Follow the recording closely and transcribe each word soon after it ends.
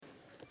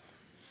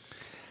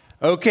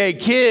Okay,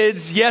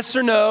 kids, yes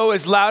or no,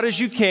 as loud as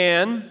you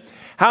can.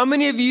 How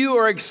many of you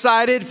are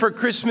excited for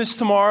Christmas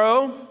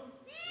tomorrow?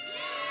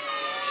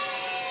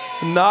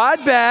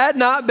 Not bad,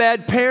 not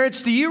bad.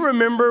 Parents, do you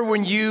remember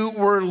when you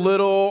were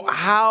little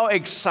how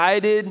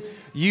excited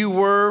you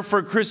were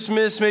for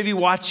Christmas? Maybe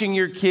watching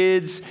your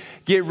kids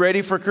get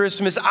ready for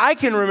Christmas. I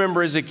can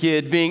remember as a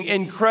kid being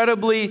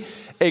incredibly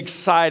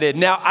excited.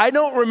 Now, I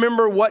don't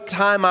remember what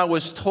time I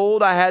was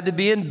told I had to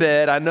be in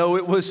bed. I know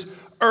it was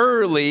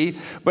early,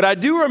 but I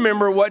do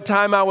remember what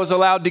time I was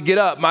allowed to get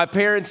up. My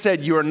parents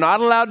said you are not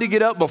allowed to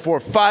get up before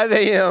 5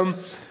 a.m.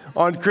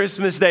 on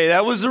Christmas Day.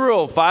 That was the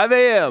rule, 5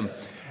 a.m.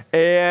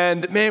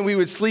 And man, we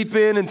would sleep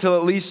in until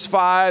at least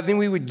 5. Then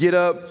we would get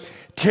up,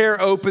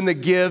 tear open the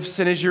gifts,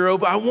 and as you're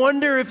open, I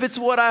wonder if it's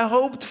what I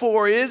hoped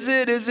for. Is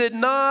it? Is it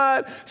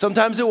not?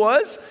 Sometimes it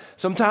was,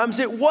 sometimes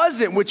it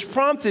wasn't, which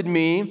prompted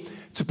me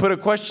to put a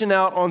question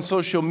out on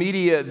social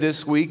media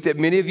this week that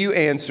many of you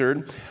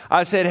answered.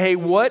 I said, hey,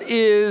 what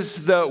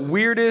is the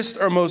weirdest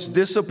or most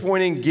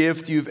disappointing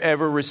gift you've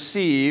ever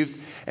received?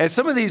 And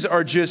some of these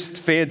are just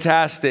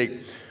fantastic.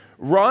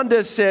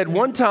 Rhonda said,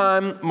 one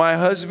time my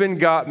husband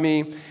got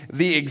me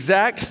the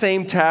exact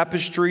same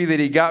tapestry that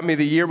he got me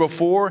the year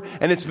before,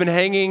 and it's been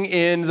hanging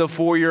in the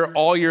foyer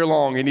all year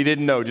long, and he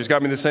didn't know, just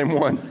got me the same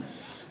one.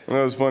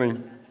 That was funny.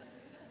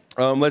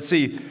 Let's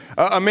see.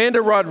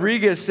 Amanda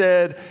Rodriguez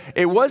said,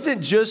 it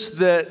wasn't just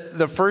that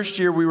the first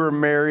year we were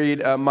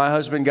married, my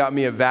husband got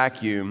me a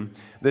vacuum.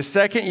 The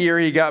second year,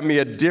 he got me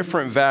a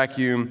different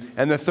vacuum.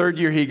 And the third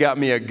year, he got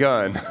me a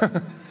gun.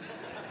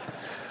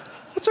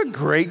 That's a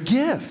great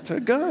gift, a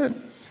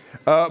gun.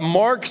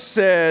 Mark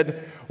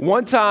said,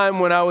 one time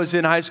when I was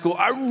in high school,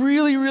 I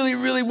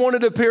really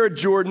wanted a pair of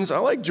Jordans. I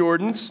like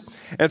Jordans.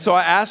 And so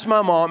I asked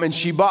my mom, and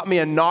she bought me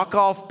a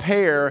knockoff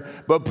pair,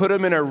 but put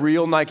them in a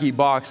real Nike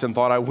box and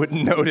thought I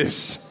wouldn't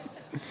notice.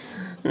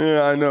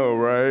 Yeah, I know,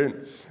 right?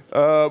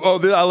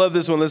 I love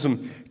this one.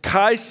 Listen,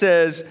 Kai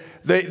says,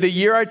 the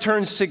year I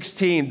turned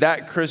 16,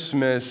 that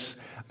Christmas,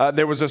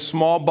 there was a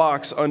small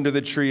box under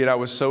the tree, and I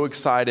was so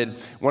excited.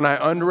 When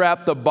I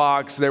unwrapped the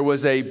box, there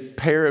was a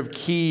pair of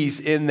keys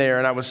in there,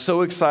 and I was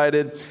so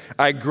excited.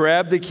 I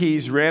grabbed the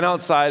keys, ran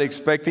outside,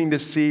 expecting to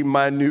see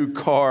my new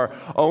car,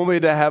 only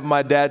to have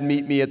my dad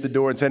meet me at the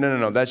door and say,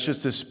 no, that's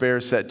just a spare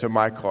set to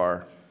my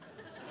car.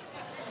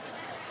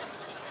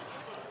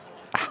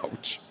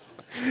 Ouch.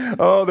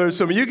 Oh, there's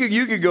some. You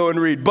could go and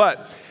read,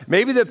 but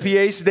maybe the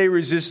pièce de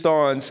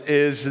résistance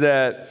is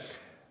that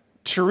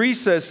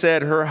Teresa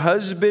said her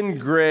husband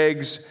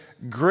Greg's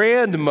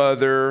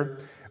grandmother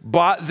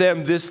bought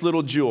them this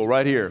little jewel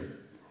right here.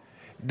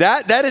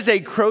 That is a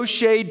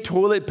crocheted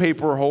toilet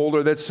paper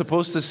holder that's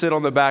supposed to sit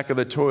on the back of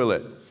the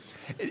toilet.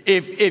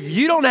 If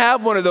you don't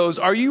have one of those,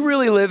 are you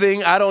really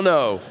living? I don't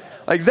know.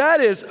 Like,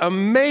 that is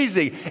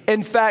amazing.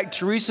 In fact,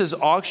 Teresa's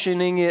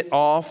auctioning it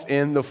off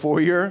in the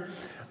foyer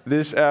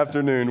this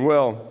afternoon.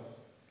 Well,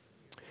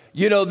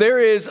 you know, there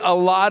is a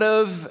lot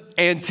of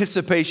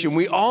anticipation.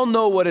 We all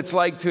know what it's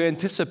like to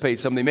anticipate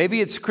something.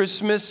 Maybe it's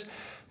Christmas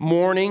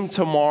morning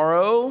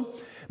tomorrow.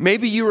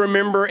 Maybe you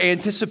remember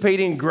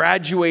anticipating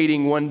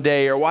graduating one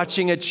day or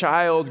watching a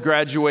child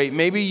graduate.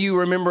 Maybe you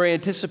remember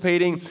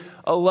anticipating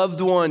a loved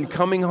one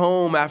coming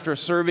home after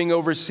serving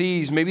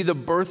overseas. Maybe the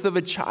birth of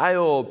a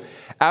child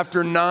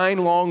after 9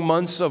 long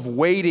months of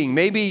waiting.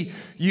 Maybe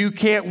you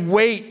can't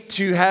wait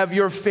to have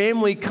your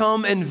family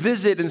come and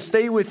visit and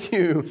stay with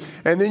you.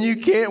 And then you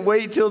can't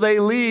wait till they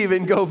leave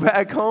and go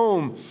back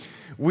home.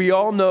 We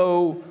all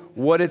know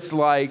what it's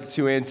like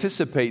to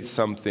anticipate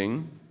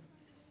something,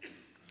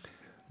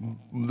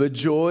 the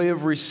joy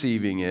of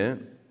receiving it.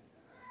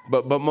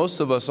 But most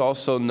of us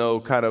also know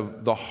kind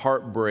of the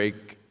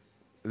heartbreak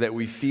that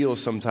we feel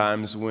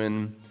sometimes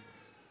when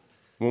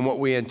what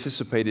we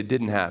anticipated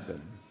didn't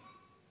happen.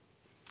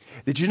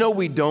 Did you know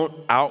we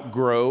don't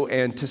outgrow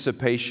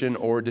anticipation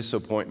or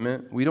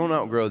disappointment? We don't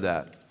outgrow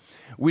that.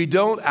 We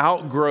don't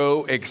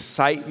outgrow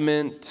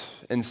excitement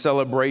and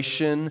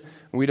celebration.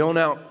 We don't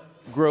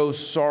outgrow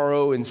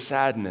sorrow and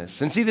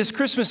sadness. And see, this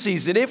Christmas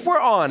season, if we're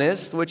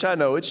honest, which I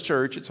know it's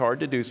church, it's hard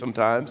to do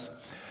sometimes,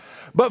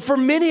 but for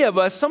many of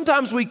us,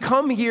 sometimes we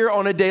come here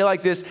on a day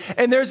like this,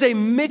 and there's a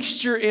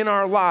mixture in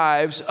our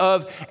lives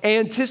of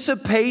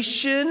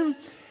anticipation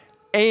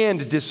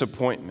and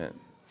disappointment.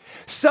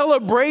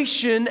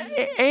 Celebration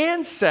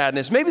and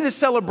sadness. Maybe the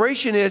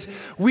celebration is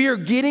we are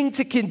getting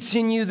to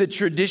continue the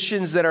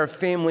traditions that our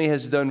family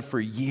has done for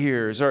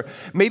years. Or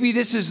maybe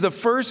this is the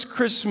first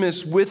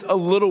Christmas with a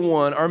little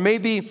one. Or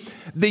maybe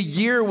the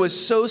year was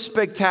so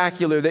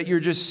spectacular that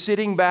you're just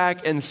sitting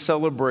back and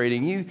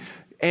celebrating.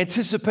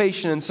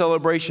 Anticipation and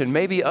celebration.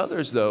 Maybe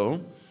others,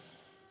 though,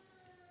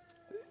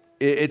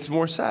 it's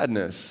more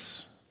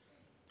sadness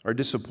or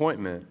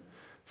disappointment.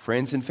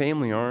 Friends and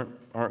family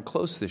aren't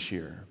close this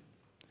year.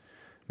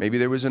 Maybe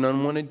there was an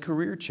unwanted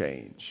career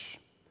change.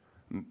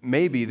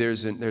 Maybe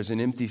there's an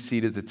empty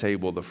seat at the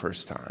table the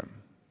first time.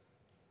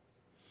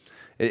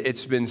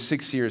 It's been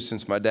 6 years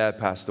since my dad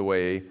passed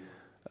away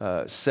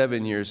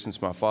 7 years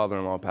since my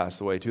father-in-law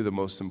passed away, two of the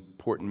most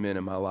important men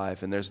in my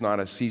life, and there's not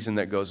a season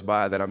that goes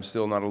by that I'm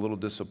still not a little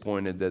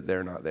disappointed that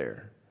they're not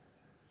there.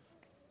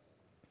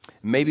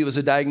 Maybe it was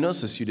a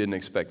diagnosis you didn't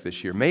expect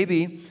this year.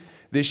 Maybe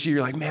this year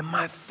you're like, man,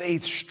 my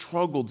faith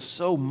struggled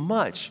so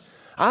much.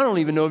 I don't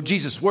even know if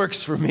Jesus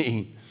works for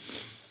me.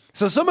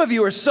 So some of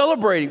you are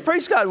celebrating.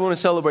 Praise God, we want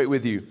to celebrate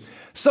with you.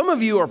 Some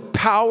of you are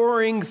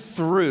powering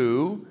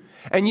through,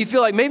 and you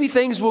feel like maybe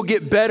things will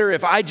get better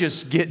if I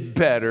just get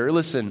better.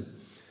 Listen,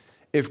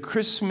 if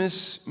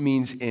Christmas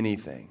means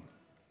anything,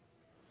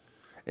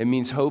 it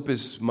means hope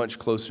is much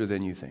closer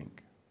than you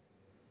think.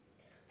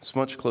 It's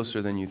much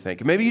closer than you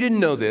think. Maybe you didn't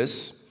know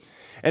this,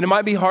 and it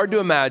might be hard to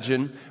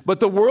imagine, but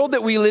the world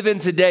that we live in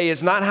today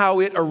is not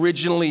how it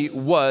originally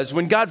was.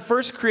 When God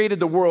first created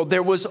the world,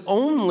 there was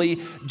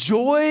only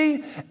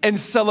joy and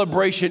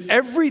celebration.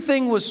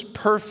 Everything was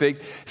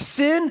perfect.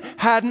 Sin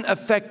hadn't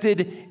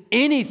affected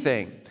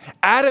anything.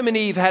 Adam and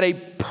Eve had a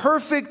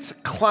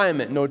perfect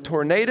climate, no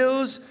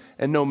tornadoes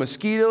and no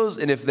mosquitoes,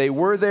 and if they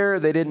were there,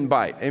 they didn't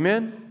bite.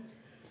 Amen?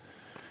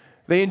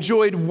 They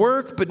enjoyed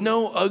work, but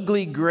no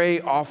ugly gray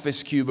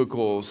office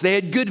cubicles. They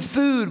had good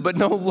food, but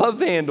no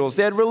love handles.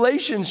 They had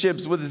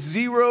relationships with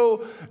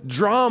zero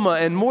drama.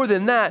 And more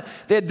than that,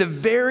 they had the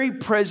very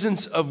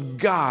presence of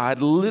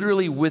God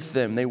literally with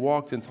them. They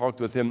walked and talked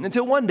with him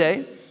until one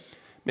day,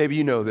 maybe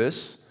you know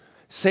this,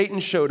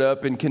 Satan showed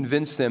up and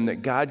convinced them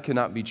that God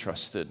cannot be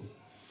trusted.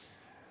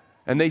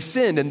 And they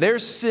sinned, and their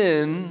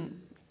sin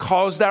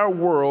caused our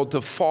world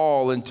to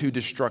fall into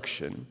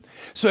destruction.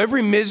 So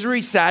every misery,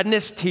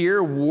 sadness,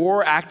 tear,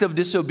 war, act of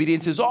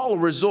disobedience is all a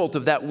result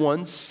of that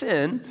one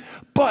sin.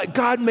 But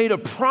God made a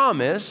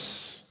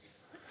promise.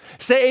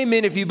 Say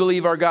amen if you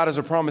believe our God is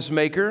a promise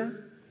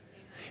maker.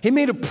 He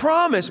made a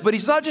promise, but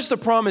he's not just a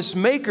promise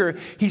maker,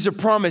 he's a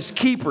promise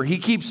keeper. He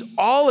keeps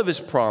all of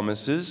his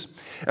promises.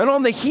 And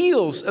on the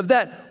heels of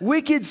that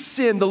wicked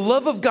sin, the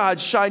love of God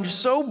shined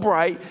so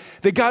bright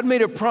that God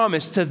made a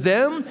promise to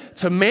them,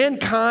 to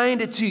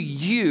mankind, to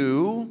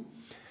you,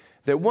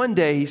 that one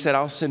day he said,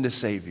 I'll send a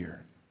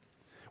Savior.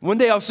 One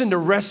day I'll send a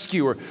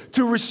rescuer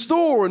to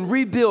restore and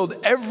rebuild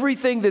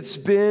everything that's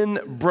been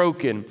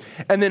broken.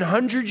 And then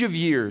hundreds of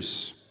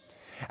years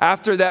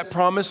after that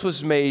promise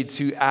was made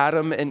to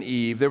Adam and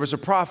Eve, there was a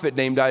prophet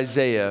named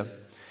Isaiah,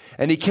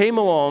 and he came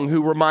along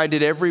who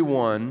reminded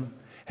everyone,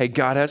 hey,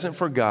 God hasn't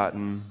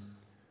forgotten.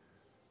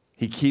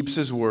 He keeps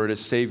his word. A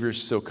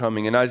Savior's still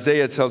coming. And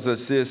Isaiah tells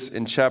us this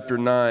in chapter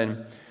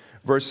 9,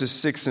 verses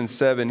 6 and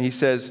 7. He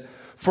says,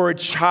 for a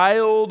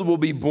child will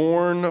be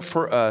born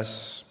for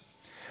us.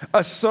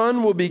 A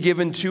son will be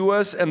given to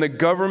us, and the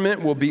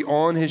government will be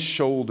on his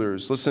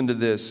shoulders. Listen to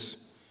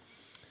this.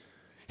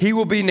 He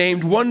will be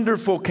named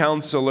Wonderful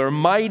Counselor,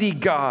 Mighty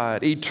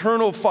God,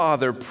 Eternal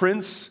Father,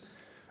 Prince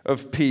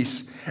of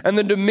Peace. And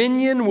the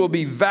dominion will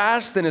be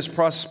vast, and his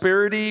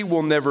prosperity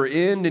will never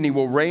end, and he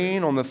will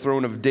reign on the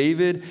throne of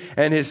David,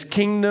 and his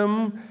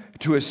kingdom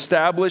to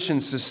establish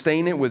and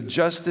sustain it with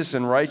justice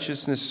and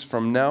righteousness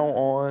from now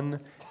on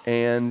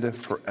and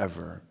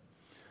forever.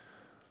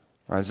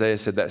 Isaiah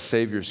said that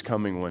Savior's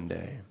coming one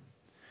day,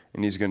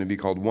 and he's going to be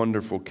called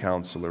Wonderful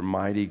Counselor,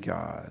 Mighty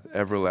God,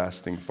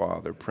 Everlasting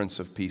Father, Prince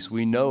of Peace.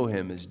 We know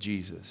him as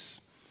Jesus.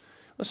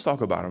 Let's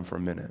talk about him for a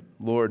minute.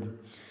 Lord,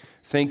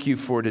 thank you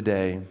for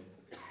today,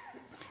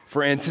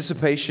 for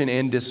anticipation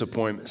and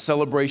disappointment,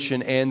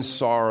 celebration and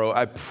sorrow.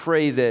 I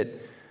pray that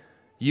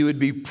you would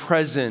be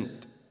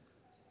present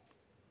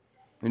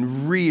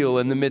and real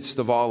in the midst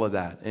of all of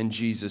that, in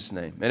Jesus'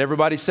 name. And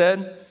everybody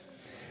said,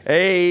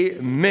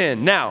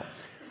 amen. Now,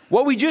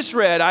 what we just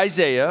read,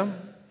 Isaiah,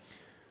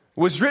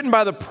 was written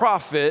by the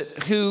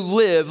prophet who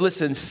lived,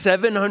 listen,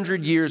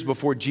 700 years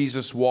before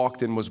Jesus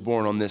walked and was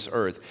born on this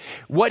earth.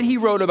 What he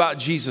wrote about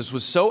Jesus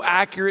was so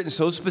accurate and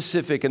so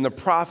specific in the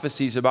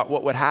prophecies about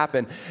what would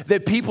happen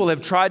that people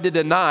have tried to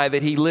deny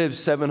that he lived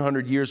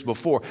 700 years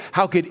before.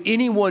 How could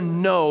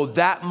anyone know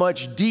that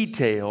much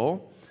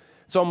detail?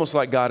 It's almost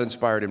like God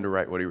inspired him to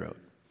write what he wrote.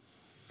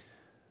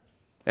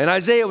 And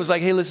Isaiah was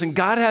like, hey, listen,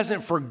 God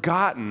hasn't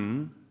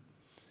forgotten.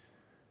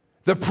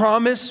 The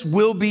promise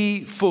will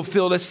be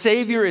fulfilled. A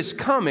Savior is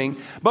coming.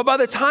 But by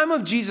the time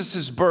of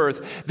Jesus'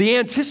 birth, the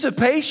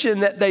anticipation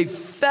that they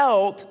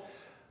felt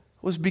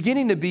was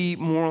beginning to be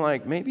more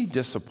like maybe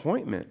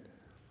disappointment.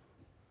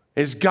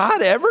 Is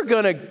God ever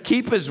going to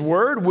keep his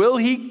word? Will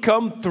he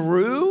come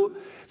through?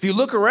 If you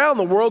look around,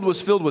 the world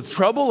was filled with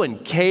trouble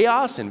and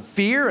chaos and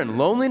fear and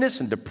loneliness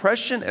and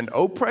depression and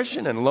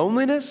oppression and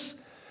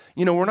loneliness.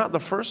 You know, we're not the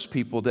first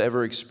people to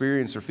ever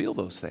experience or feel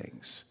those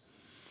things.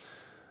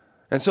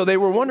 And so they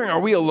were wondering, are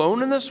we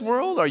alone in this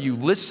world? Are you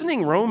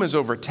listening? Rome has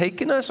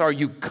overtaken us. Are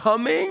you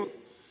coming?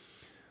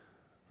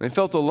 They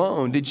felt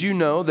alone. Did you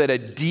know that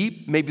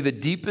maybe the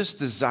deepest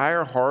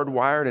desire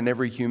hardwired in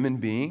every human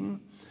being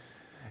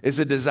is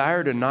a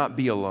desire to not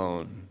be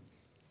alone?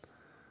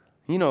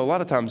 You know, a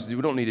lot of times we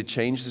don't need to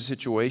change the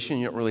situation.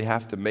 You don't really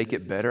have to make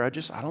it better. I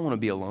don't want to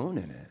be alone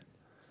in it.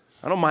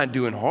 I don't mind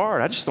doing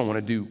hard. I just don't want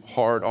to do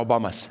hard all by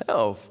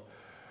myself.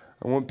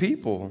 I want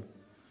people.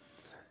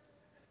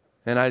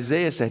 And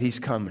Isaiah said, he's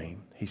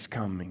coming. He's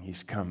coming,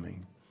 he's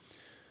coming.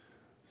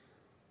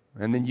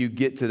 And then you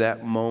get to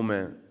that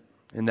moment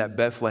in that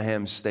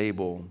Bethlehem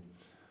stable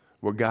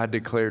where God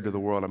declared to the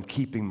world, I'm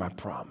keeping my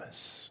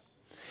promise.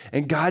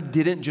 And God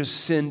didn't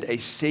just send a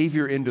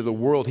Savior into the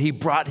world, He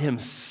brought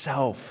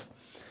Himself.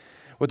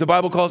 What the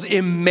Bible calls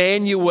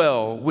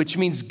Emmanuel, which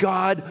means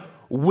God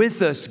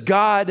with us.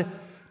 God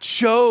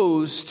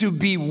chose to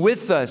be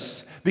with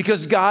us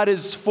because God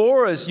is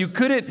for us. You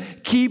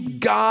couldn't keep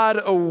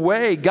God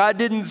away. God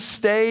didn't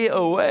stay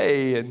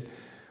away. And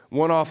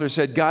one author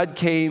said, God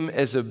came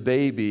as a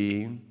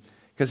baby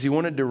because He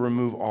wanted to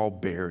remove all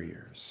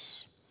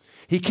barriers.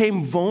 He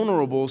came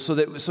vulnerable so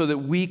that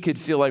we could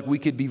feel like we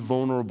could be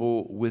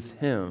vulnerable with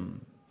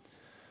Him.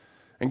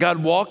 And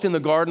God walked in the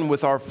garden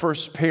with our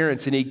first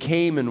parents, and He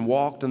came and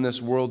walked in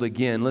this world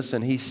again.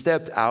 Listen, He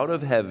stepped out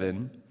of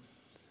heaven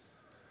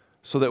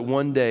so that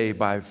one day,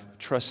 by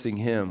trusting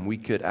Him, we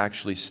could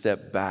actually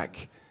step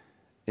back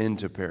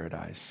into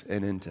paradise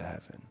and into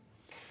heaven.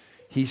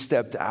 He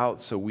stepped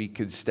out so we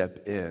could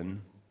step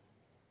in,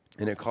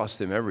 and it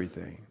cost Him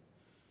everything.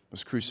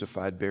 Was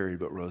crucified, buried,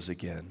 but rose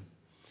again.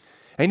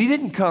 And He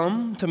didn't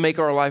come to make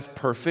our life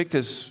perfect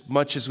as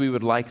much as we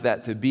would like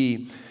that to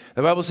be.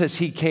 The Bible says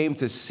He came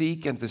to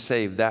seek and to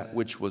save that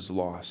which was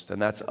lost,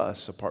 and that's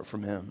us apart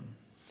from Him.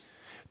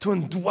 To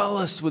indwell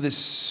us with His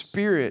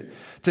Spirit,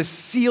 to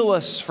seal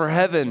us for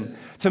heaven,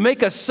 to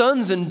make us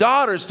sons and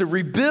daughters, to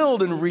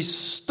rebuild and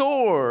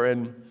restore.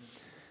 And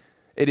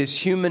it is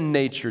human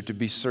nature to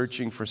be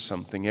searching for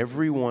something.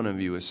 Every one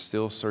of you is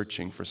still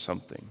searching for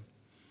something.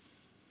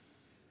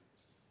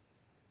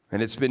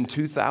 And it's been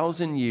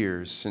 2,000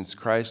 years since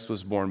Christ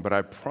was born, but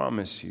I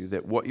promise you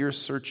that what you're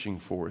searching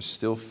for is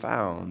still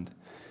found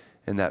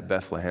in that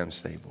Bethlehem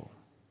stable.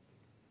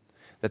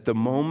 That the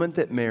moment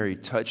that Mary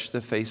touched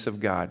the face of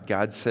God,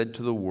 God said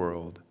to the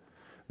world,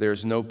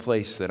 there's no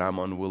place that I'm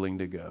unwilling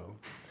to go.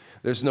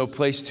 There's no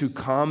place too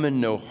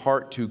common, no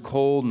heart too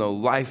cold, no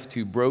life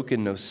too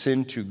broken, no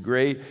sin too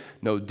great,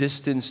 no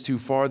distance too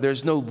far.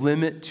 There's no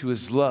limit to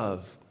His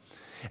love.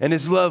 And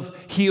His love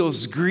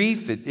heals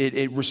grief,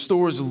 it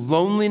restores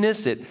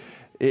loneliness,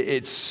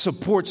 it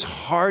supports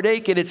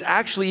heartache, and it's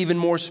actually even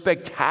more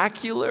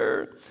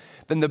spectacular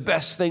than the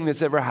best thing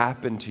that's ever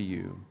happened to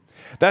you.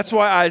 That's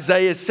why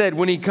Isaiah said,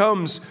 when He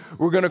comes,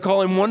 we're going to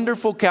call Him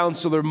Wonderful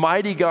Counselor,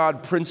 Mighty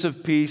God, Prince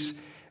of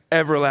Peace,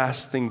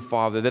 Everlasting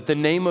Father. That the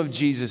name of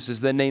Jesus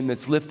is the name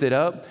that's lifted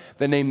up,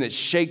 the name that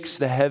shakes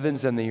the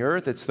heavens and the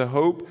earth. It's the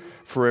hope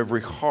for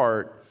every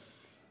heart.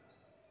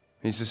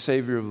 He's the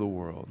Savior of the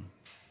world.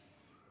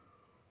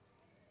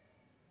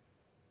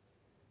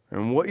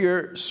 And what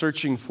you're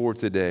searching for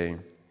today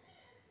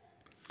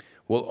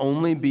will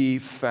only be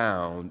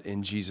found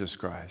in Jesus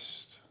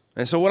Christ.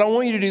 And so what I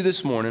want you to do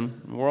this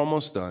morning, we're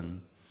almost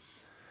done,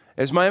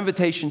 is my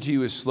invitation to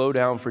you is slow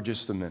down for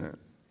just a minute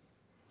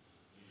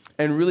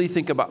and really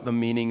think about the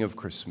meaning of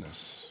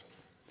Christmas.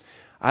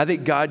 I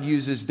think God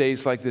uses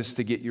days like this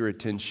to get your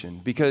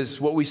attention, because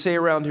what we say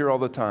around here all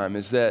the time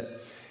is that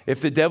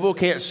if the devil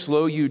can't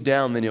slow you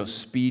down, then he'll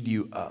speed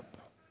you up.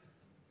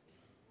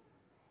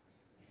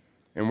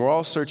 And we're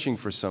all searching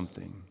for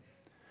something.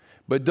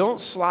 But don't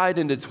slide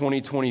into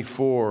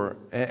 2024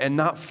 and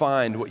not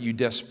find what you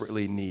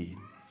desperately need.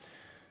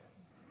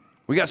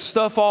 We got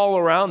stuff all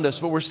around us,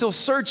 but we're still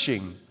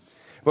searching.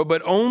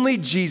 But only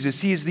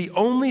Jesus, He is the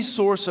only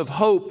source of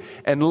hope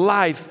and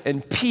life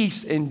and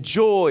peace and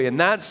joy. And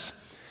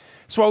that's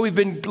why we've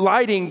been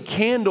lighting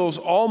candles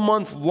all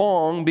month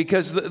long,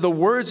 because the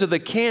words of the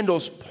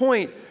candles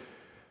point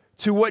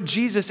to what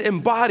Jesus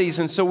embodies.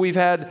 And so we've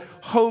had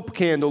hope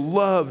candle,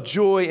 love,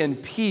 joy,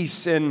 and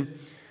peace. And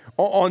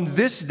on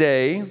this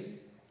day,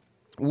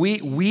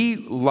 we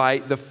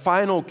light the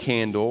final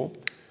candle,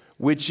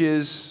 which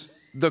is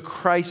the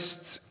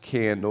Christ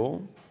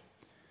candle.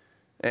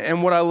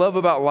 And what I love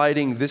about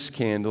lighting this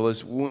candle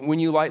is when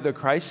you light the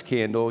Christ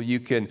candle, you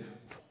can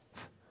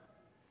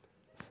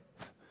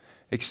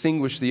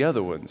extinguish the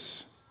other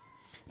ones,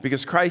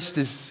 because Christ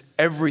is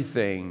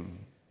everything,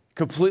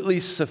 completely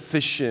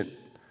sufficient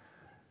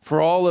for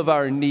all of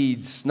our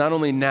needs, not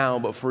only now,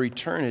 but for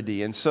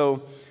eternity. And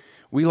so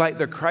we light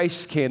the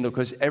Christ candle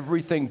because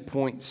everything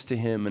points to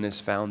Him and is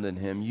found in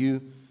Him.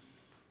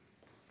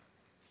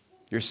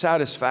 Your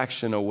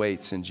satisfaction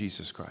awaits in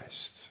Jesus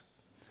Christ.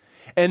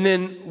 And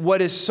then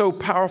what is so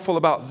powerful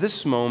about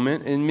this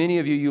moment, and many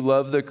of you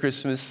love the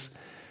Christmas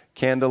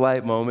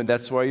candlelight moment.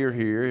 That's why you're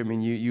here. I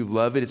mean, you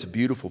love it. It's a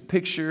beautiful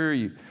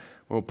picture.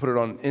 We'll put it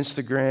on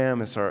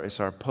Instagram. It's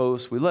our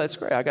post. It's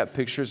great. I got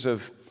pictures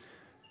of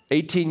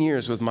 18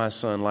 years with my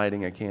son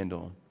lighting a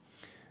candle.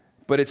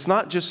 But it's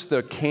not just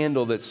the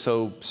candle that's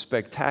so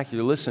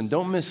spectacular. Listen,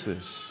 don't miss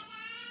this.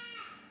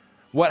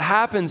 What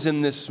happens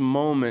in this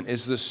moment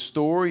is the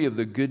story of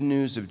the good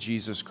news of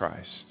Jesus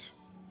Christ.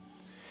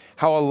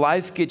 How a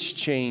life gets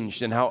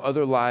changed and how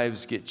other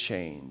lives get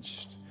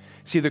changed.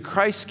 See, the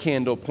Christ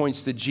candle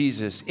points to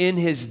Jesus. In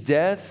His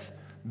death,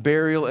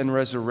 burial, and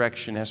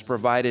resurrection has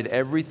provided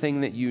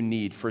everything that you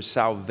need for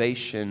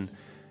salvation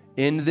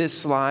in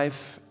this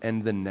life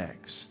and the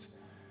next.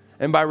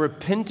 And by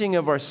repenting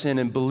of our sin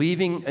and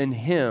believing in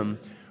him,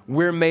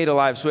 we're made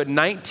alive. So at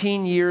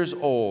 19 years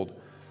old,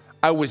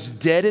 I was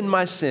dead in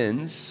my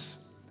sins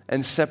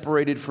and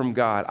separated from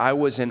God. I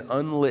was an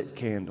unlit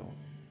candle.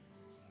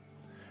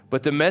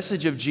 But the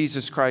message of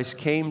Jesus Christ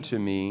came to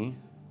me.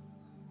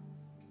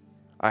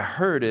 I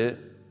heard it.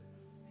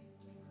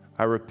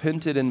 I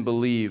repented and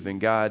believed, and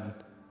God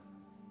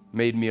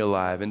made me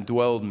alive,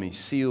 indwelled me,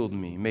 sealed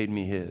me, made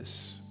me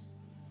his.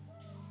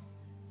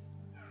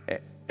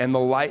 And the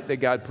light that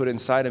God put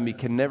inside of me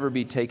can never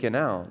be taken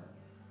out.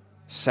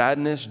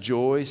 Sadness,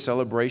 joy,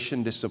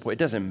 celebration, disappointment,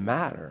 it doesn't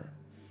matter.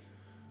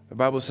 The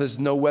Bible says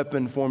no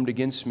weapon formed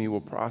against me will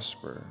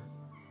prosper.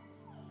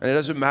 And it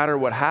doesn't matter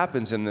what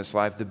happens in this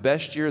life, the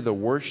best year, the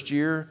worst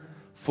year,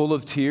 full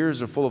of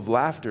tears or full of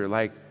laughter,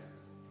 like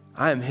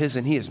I am his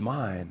and he is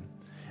mine.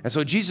 And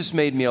so Jesus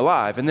made me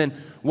alive. And then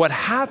what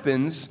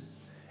happens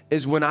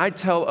is when I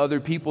tell other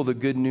people the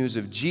good news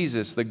of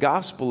Jesus, the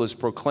gospel is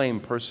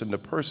proclaimed person to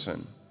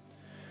person.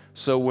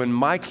 So when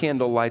my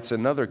candle lights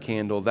another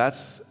candle,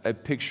 that's a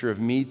picture of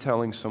me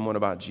telling someone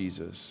about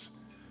Jesus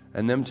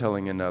and them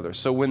telling another.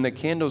 So when the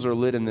candles are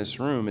lit in this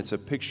room, it's a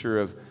picture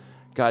of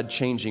God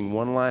changing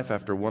one life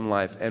after one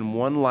life, and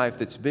one life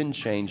that's been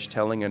changed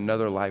telling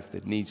another life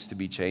that needs to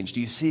be changed.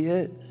 Do you see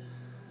it?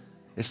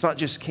 It's not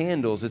just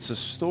candles, it's a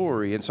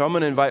story. And so I'm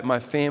going to invite my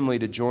family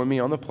to join me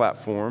on the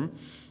platform.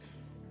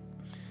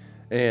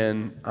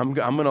 And I'm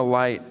going to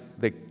light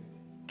the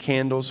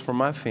candles for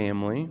my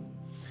family.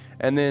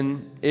 And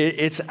then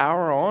it's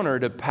our honor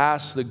to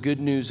pass the good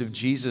news of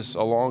Jesus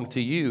along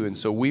to you. And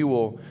so we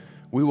will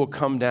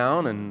come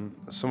down, and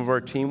some of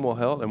our team will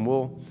help, and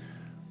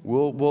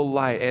we'll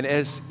light. And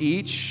as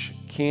each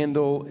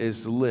candle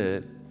is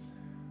lit,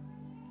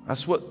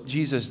 that's what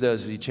Jesus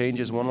does. He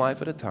changes one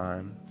life at a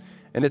time.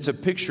 And it's a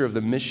picture of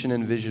the mission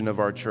and vision of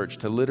our church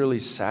to literally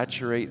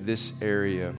saturate this area